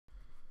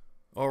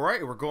All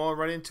right, we're going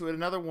right into it.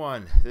 Another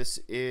one. This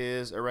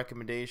is a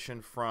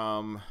recommendation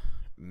from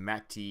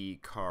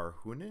Matti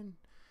Karhunen.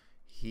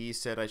 He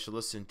said I should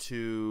listen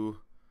to.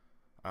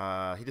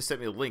 He just sent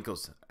me a link. He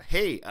goes,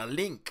 "Hey, a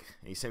link."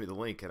 And he sent me the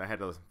link, and I had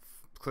to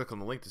click on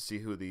the link to see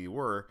who they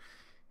were.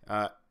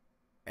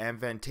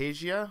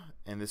 AVANTASIA,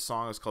 and this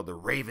song is called "The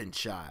Raven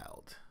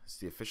Child." It's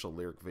the official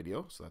lyric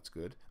video, so that's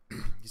good.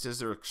 He says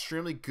they're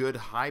extremely good,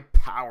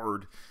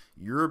 high-powered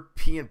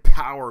European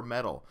power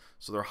metal.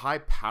 So they're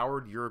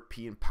high-powered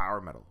European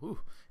power metal. Ooh,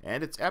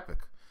 and it's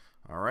epic.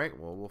 All right,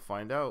 well, we'll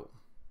find out.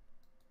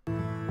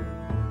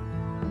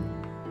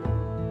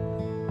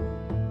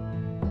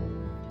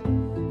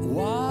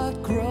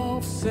 Wild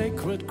grove,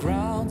 sacred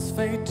grounds,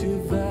 fade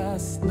to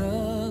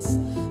vastness.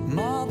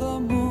 Mother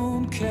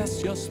Moon,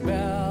 cast your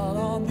spell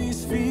on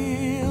these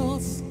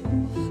fields.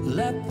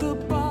 Let the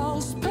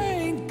boughs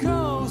paint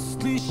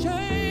ghostly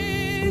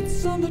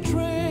shades on the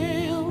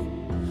trail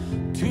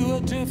to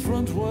a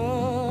different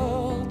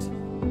world,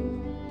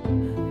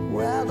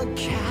 where the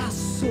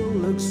castle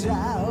looks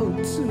out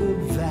to the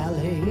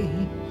valley,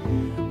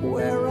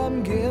 where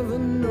I'm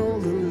given all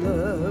the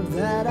love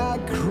that I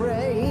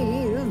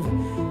crave,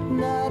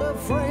 not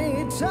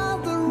afraid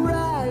of the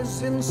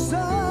rising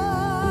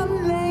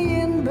sun,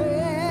 laying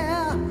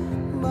bare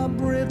my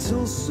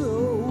brittle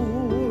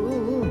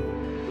soul.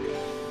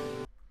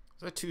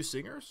 Is that two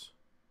singers?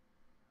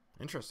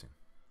 Interesting.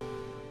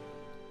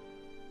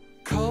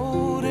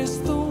 Cold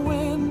is the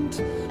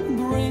wind,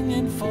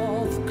 bringing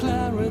forth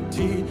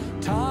clarity.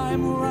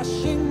 Time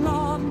rushing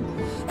on,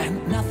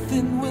 and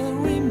nothing will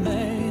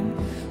remain.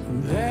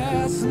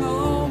 There's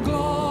no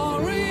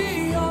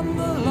glory on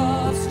the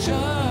lost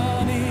journey.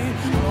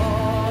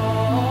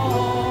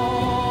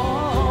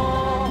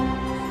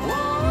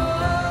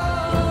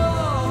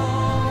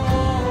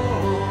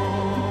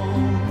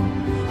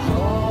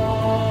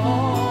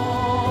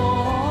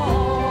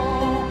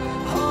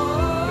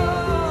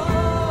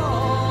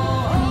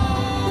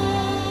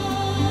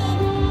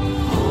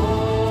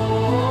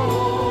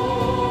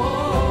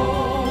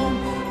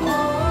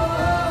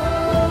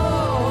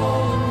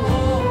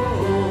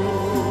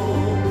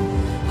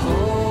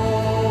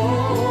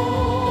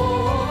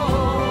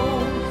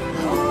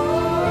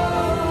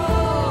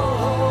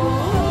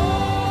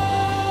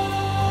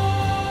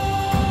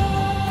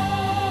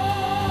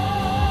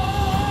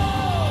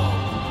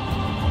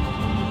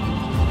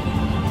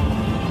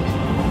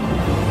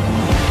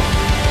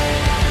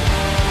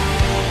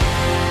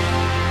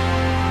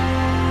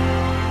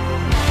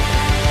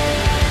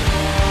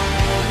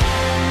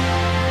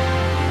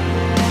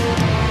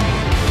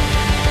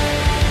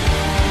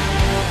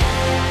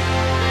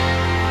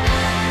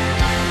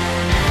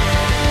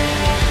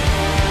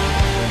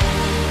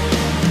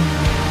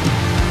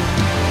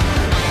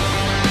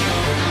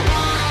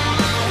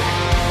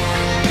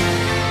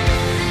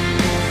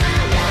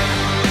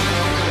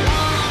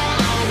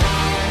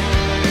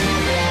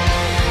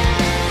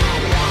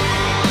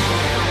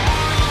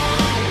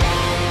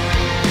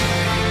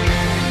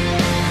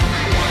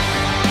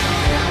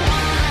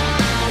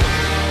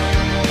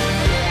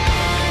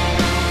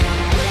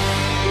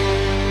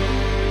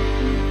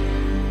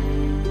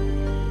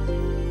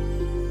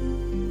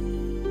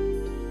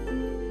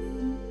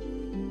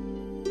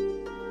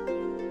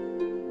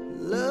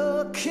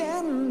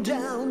 Looking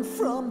down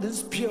from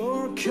this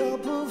pure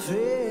cup of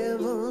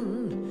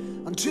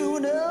heaven onto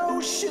an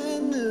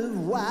ocean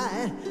of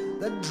white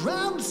that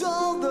drowns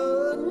all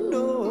the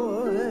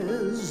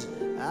noise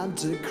and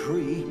the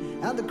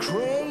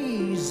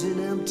crazy and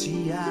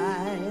empty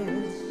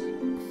eyes.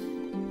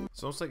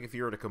 It's almost like if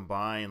you were to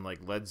combine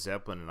like Led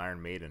Zeppelin and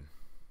Iron Maiden.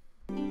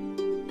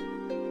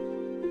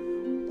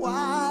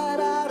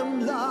 Wide-eyed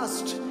and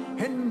lost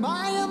in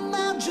my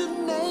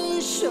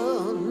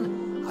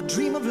imagination, I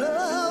dream of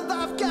love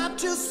I've got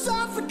to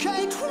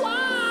suffocate while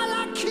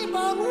I keep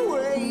on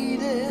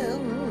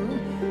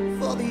waiting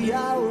for the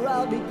hour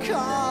I'll be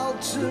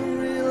called to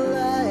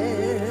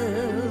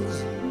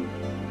realize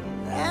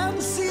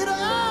and see it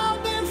all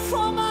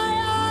before my eyes.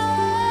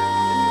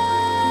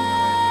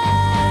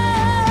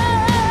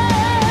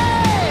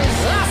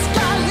 The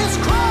sky is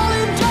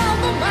crawling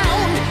down the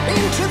mound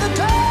into the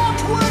dark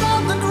wood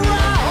on the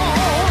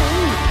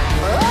ground.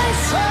 I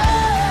say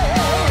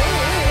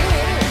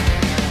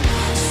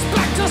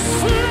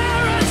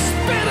flare and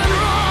spit and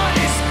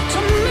rise to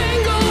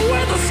mingle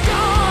with the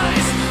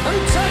skies and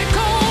take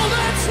all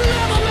that's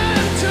never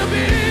meant to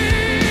be.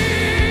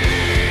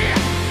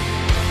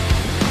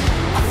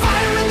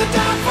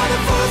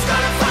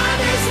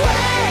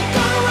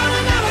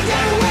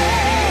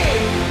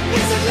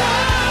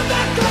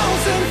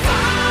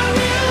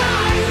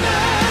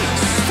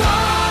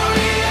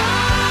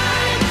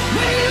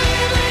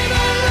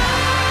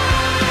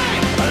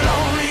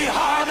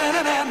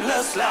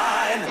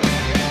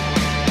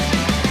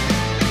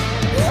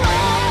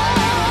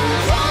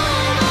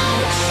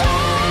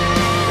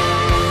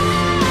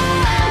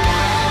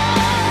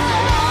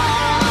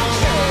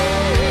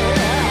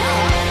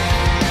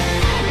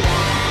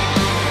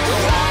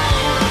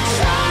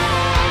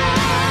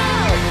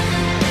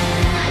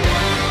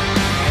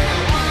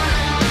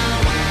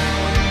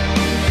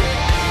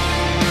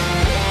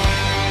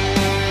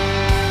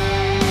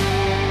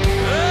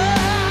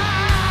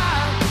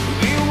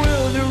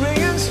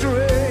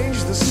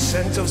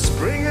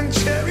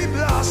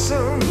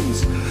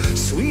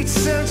 rose, sweet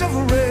scent of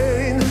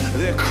rain.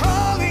 They're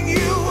calling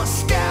you,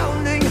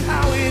 astounding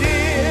how it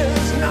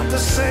is not the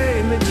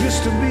same it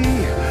used to be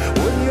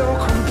when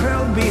you're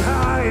compelled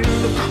behind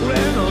the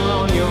cradle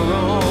on your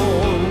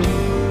own.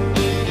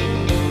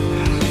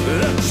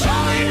 The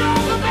tolling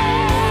of the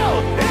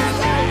bell, is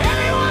there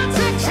anyone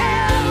to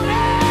tell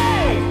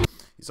me?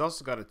 He's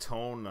also got a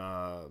tone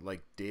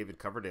like David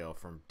Coverdale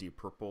from Deep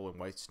Purple and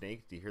White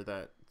Snake. Do you hear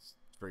that? It's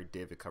very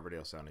David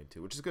Coverdale sounding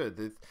too, which is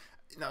good.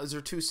 Now, is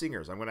there two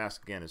singers? I'm going to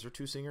ask again. Is there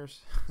two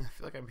singers? I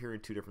feel like I'm hearing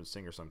two different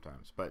singers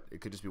sometimes, but it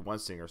could just be one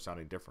singer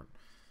sounding different.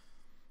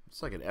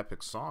 It's like an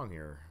epic song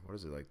here. What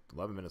is it, like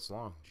 11 minutes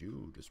long?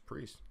 Judas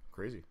Priest.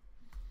 Crazy.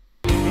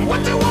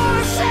 What do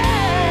I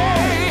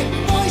say?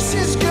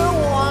 Voices go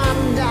on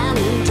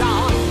and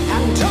on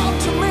and talk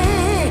to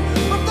me,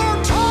 but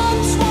their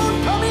tongues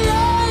won't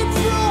permeate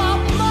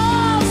throughout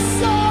my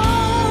soul.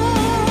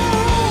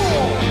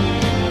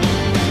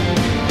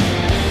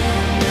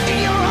 In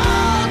your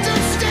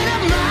altered state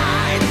of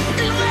mind,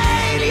 in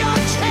vain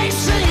you're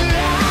chasing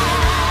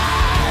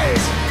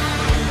lies.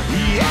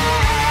 Yeah,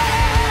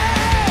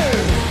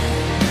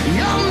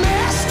 your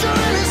master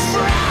and his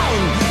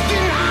frown,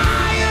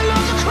 denial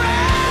of the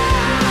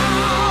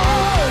crown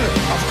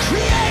of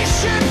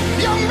creation.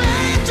 You're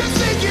made to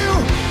think you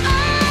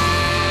are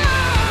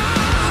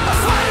a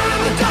fighter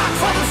in the dark,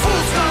 for the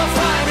fool's gonna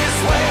find his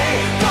way,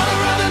 gonna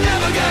rather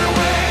never get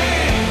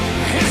away.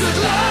 Is it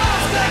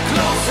love that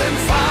close and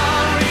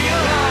far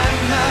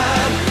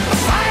realignment? A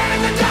fire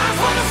in the dark,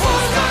 for the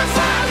fool's gonna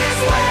find his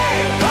way,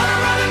 gonna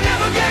rather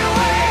never get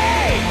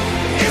away.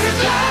 Is it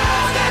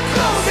love that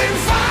close and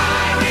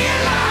far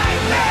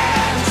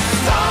realignment?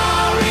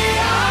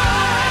 Story-eyed,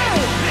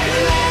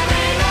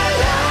 living a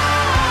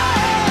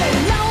lie,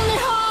 lonely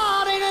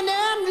heart in an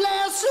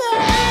endless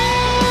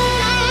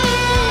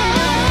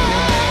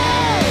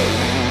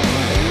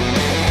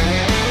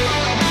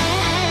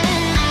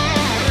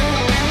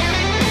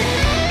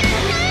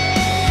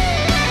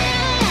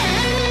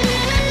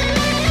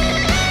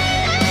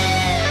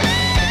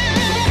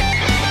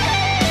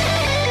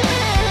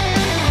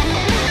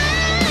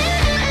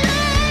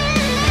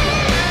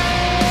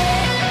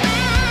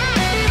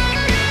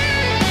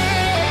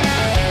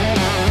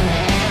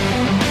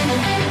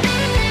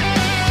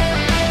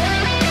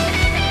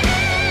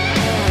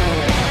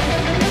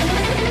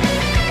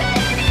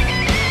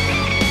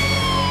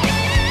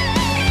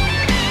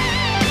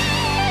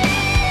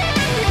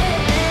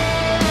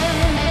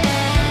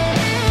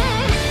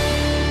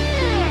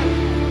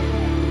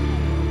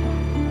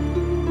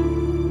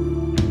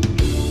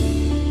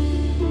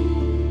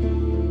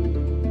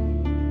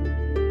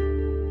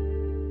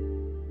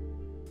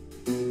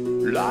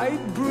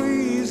light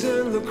breeze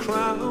and the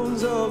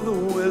crowns of the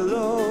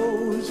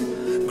willows,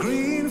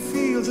 green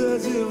fields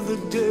as if the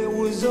day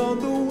was on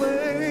the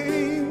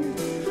wane,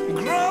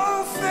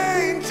 grow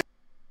faint.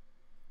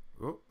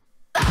 Oh.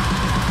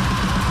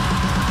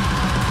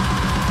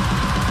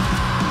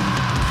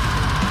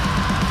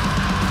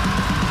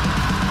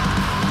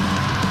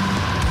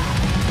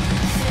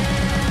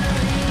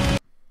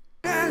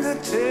 And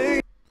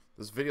attain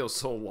This video is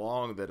so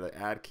long that an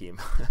ad came.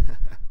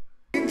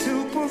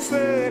 to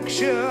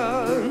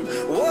perfection.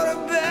 What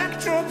a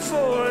backdrop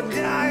for a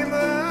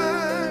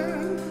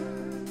diamond.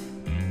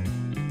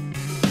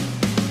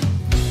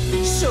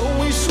 So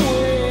we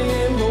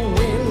sway in the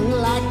wind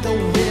like the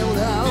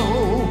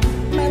willow,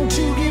 meant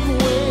to give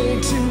way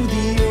to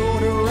the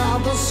odor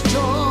of the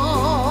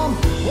storm.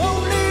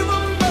 Won't leave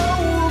a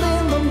mold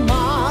in the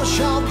marsh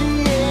of the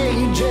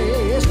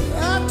ages,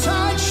 a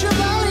tight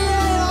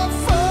chevalier of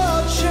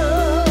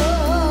fortune.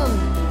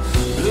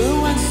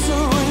 Blue and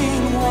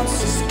serene, once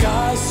the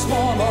sky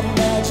swarm of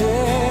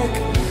magic.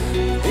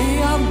 The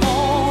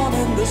unborn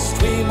in the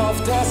stream of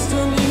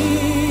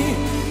destiny.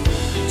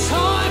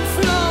 Time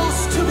flows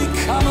to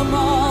become a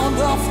month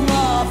of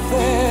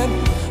nothing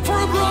for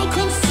a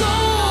broken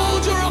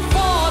soldier of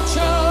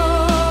fortune.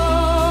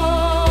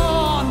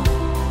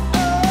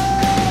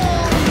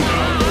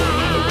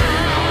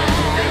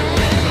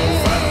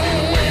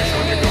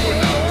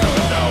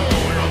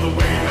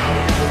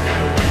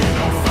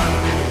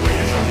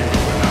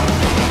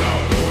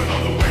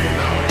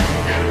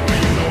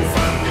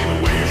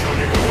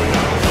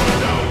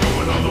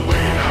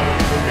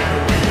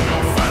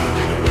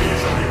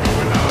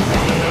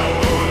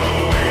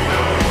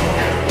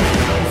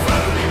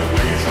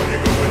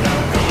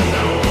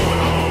 Going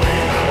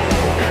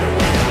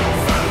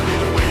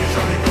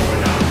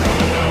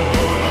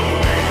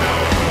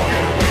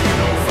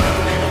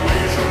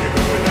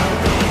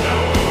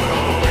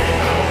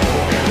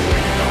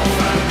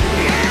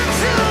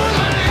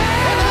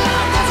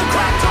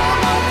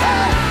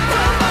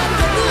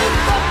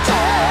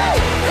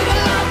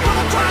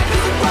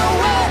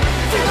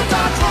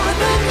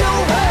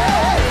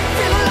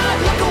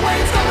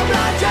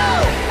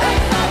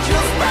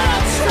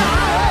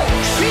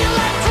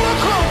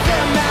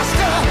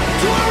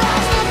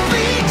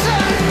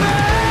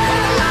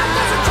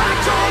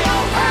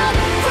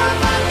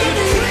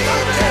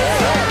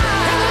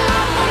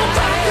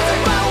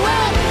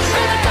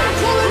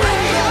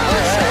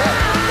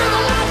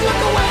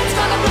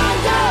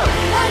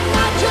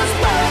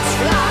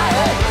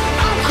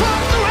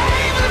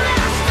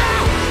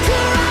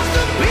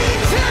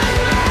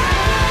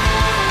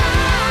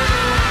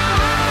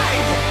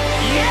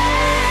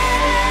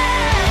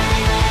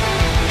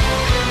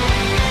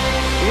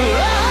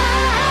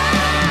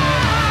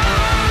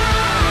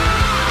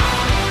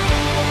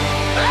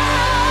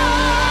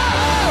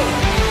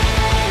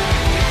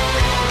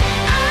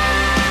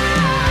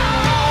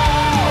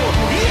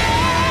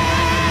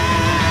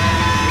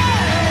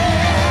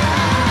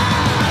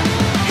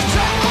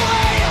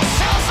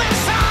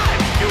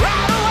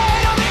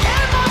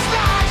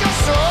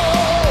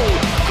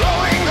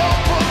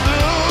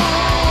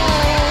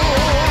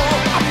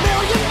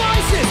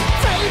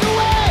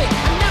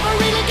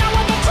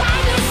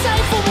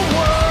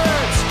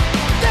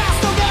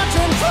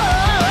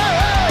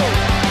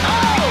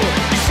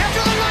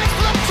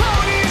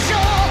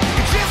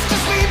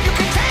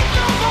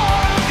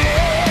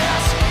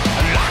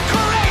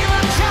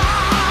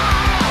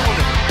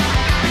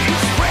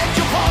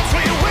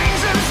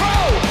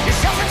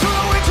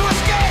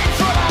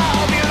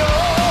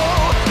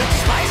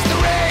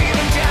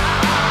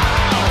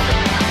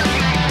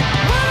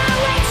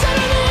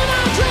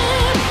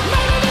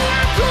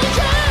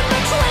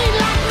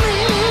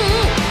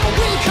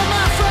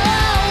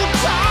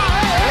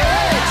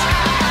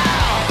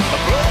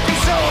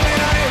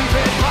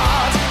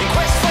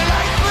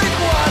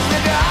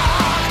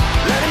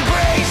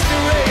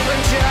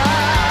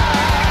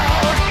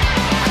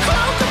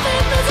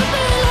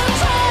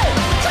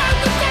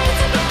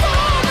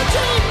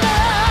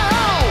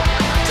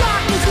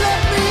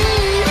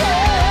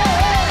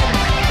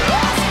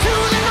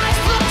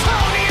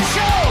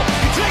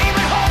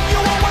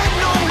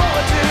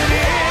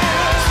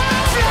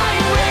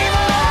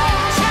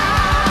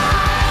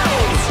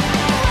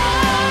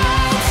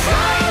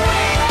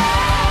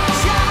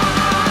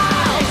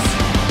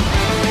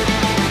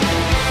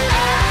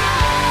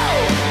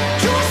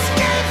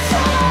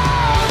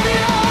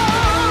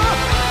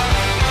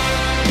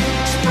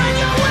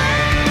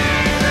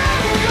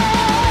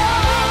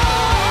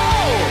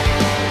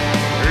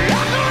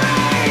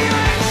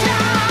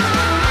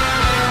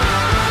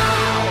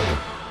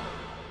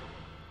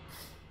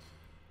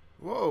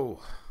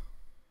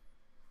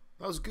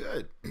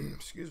good.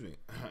 Excuse me.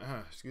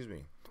 Excuse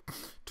me.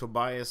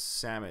 Tobias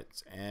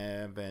Sammet's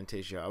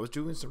AVANTASIA. I was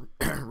doing some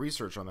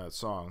research on that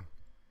song,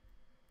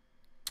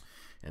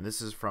 and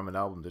this is from an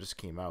album that just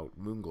came out,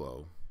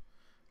 Moonglow.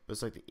 But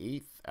it's like the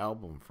 8th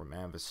album from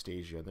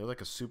AVANTASIA. They're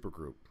like a super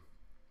group,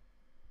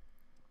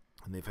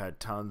 and they've had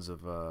tons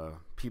of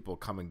people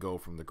come and go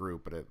from the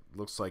group. But it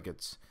looks like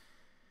it's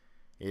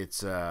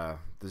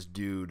this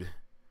dude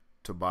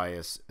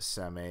Tobias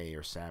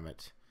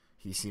Sammet.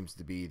 He seems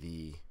to be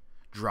the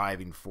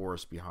driving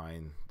force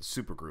behind the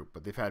supergroup.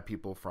 But they've had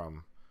people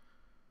from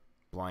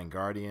Blind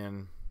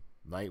Guardian,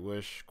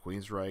 Nightwish,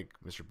 Queensryche,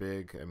 Mr.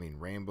 Big,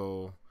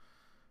 Rainbow.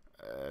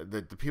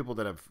 The people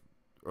that have,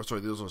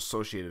 those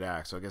associated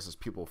acts. So I guess it's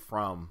people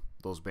from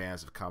those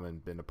bands have come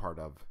and been a part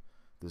of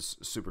this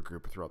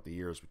supergroup throughout the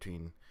years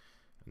between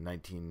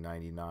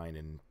 1999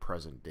 and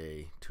present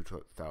day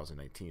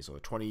 2019. So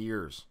 20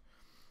 years.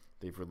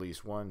 They've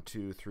released 1,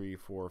 2, 3,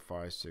 4,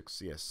 5,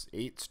 6,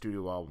 8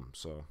 studio albums.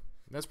 So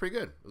that's pretty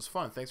good. It was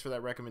fun. Thanks for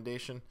that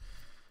recommendation.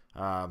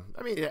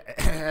 It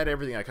had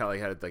everything I kind of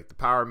like. Had like the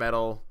power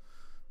metal,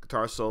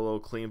 guitar solo,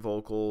 clean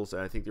vocals,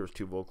 and I think there was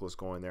 2 vocalists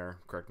going there.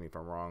 Correct me if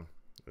I'm wrong.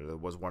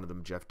 Was one of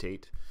them Jeff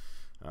Tate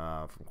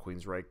from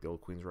Queensryche, the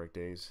old Queensryche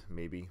days,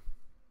 maybe.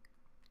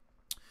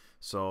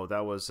 So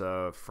that was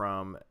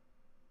from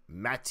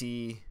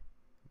Matti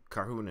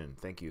Karhunen.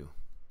 Thank you.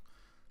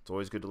 It's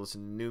always good to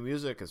listen to new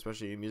music,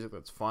 especially music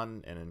that's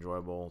fun and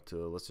enjoyable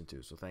to listen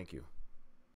to. So thank you.